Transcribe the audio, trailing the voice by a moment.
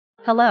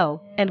Hello,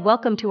 and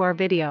welcome to our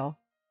video.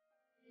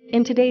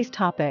 In today's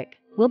topic,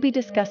 we'll be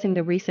discussing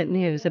the recent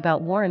news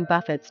about Warren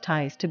Buffett's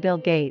ties to Bill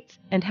Gates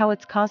and how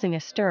it's causing a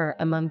stir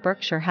among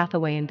Berkshire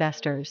Hathaway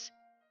investors.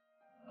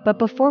 But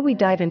before we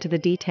dive into the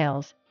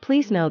details,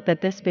 please note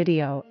that this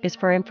video is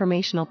for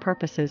informational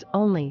purposes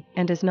only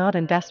and is not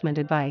investment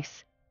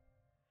advice.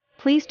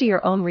 Please do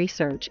your own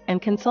research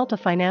and consult a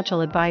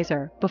financial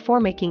advisor before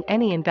making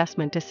any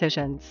investment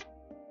decisions.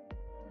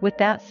 With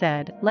that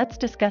said, let's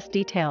discuss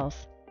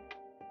details.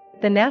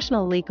 The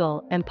National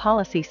Legal and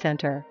Policy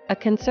Center, a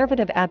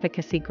conservative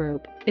advocacy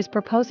group, is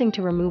proposing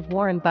to remove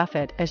Warren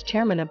Buffett as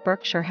chairman of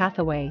Berkshire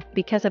Hathaway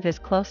because of his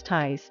close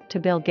ties to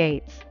Bill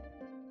Gates.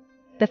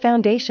 The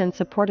foundation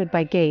supported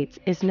by Gates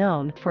is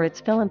known for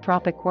its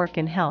philanthropic work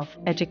in health,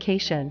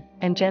 education,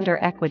 and gender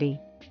equity.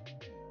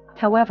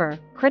 However,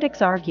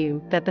 critics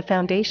argue that the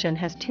foundation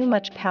has too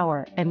much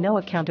power and no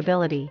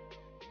accountability.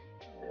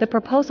 The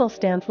proposal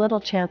stands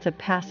little chance of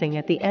passing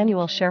at the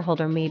annual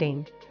shareholder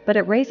meeting, but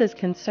it raises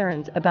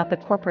concerns about the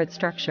corporate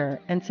structure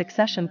and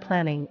succession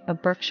planning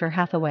of Berkshire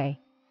Hathaway.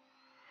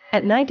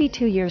 At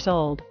 92 years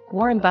old,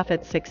 Warren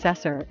Buffett's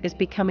successor is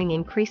becoming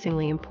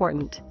increasingly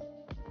important.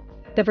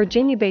 The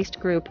Virginia-based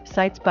group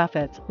cites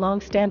Buffett's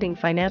long-standing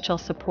financial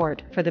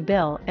support for the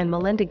Bill and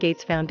Melinda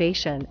Gates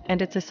Foundation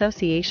and its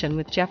association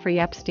with Jeffrey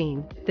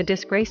Epstein, the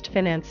disgraced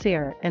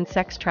financier and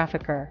sex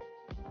trafficker.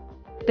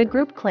 The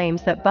group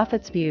claims that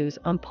Buffett's views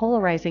on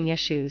polarizing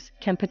issues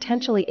can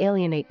potentially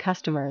alienate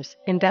customers,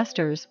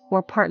 investors,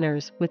 or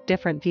partners with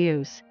different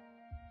views.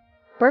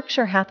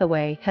 Berkshire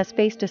Hathaway has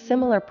faced a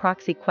similar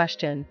proxy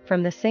question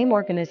from the same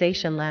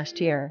organization last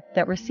year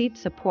that received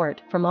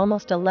support from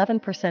almost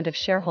 11% of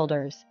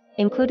shareholders,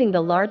 including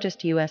the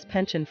largest U.S.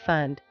 pension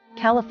fund,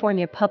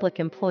 California Public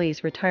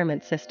Employees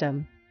Retirement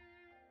System.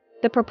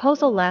 The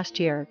proposal last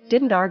year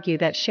didn't argue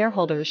that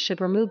shareholders should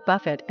remove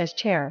Buffett as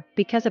chair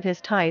because of his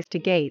ties to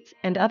Gates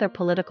and other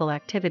political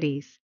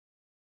activities.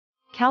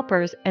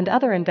 CalPERS and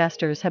other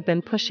investors have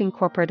been pushing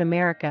corporate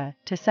America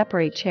to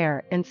separate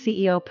chair and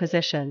CEO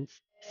positions,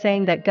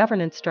 saying that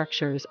governance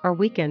structures are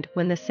weakened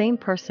when the same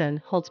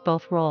person holds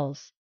both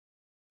roles.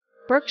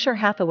 Berkshire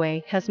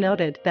Hathaway has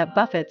noted that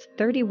Buffett's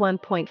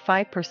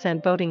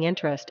 31.5% voting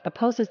interest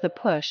opposes the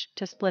push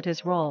to split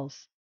his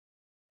roles.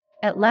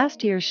 At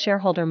last year's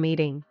shareholder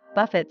meeting,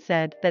 Buffett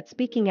said that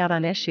speaking out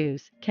on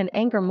issues can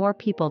anger more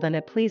people than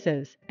it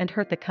pleases and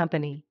hurt the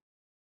company.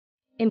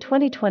 In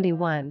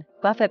 2021,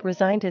 Buffett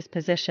resigned his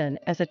position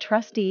as a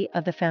trustee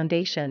of the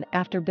foundation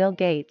after Bill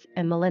Gates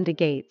and Melinda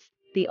Gates,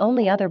 the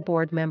only other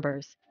board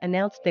members,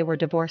 announced they were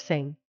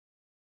divorcing.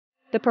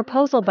 The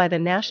proposal by the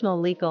National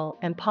Legal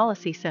and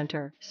Policy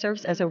Center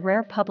serves as a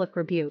rare public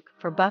rebuke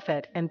for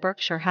Buffett and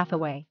Berkshire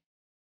Hathaway.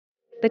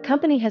 The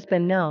company has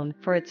been known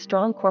for its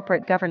strong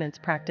corporate governance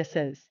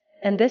practices,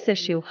 and this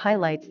issue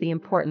highlights the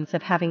importance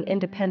of having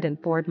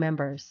independent board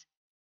members.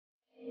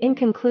 In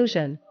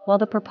conclusion, while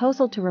the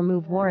proposal to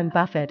remove Warren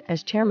Buffett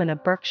as chairman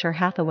of Berkshire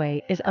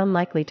Hathaway is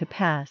unlikely to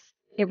pass,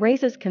 it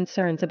raises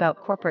concerns about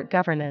corporate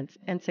governance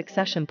and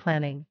succession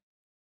planning.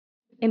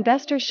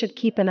 Investors should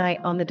keep an eye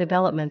on the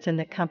developments in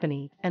the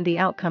company and the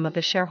outcome of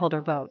the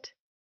shareholder vote.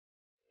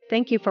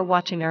 Thank you for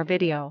watching our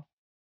video.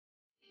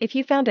 If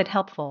you found it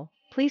helpful,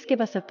 please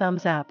give us a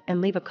thumbs up and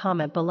leave a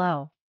comment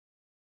below.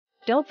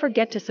 Don't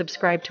forget to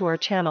subscribe to our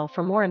channel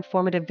for more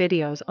informative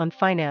videos on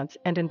finance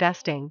and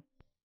investing.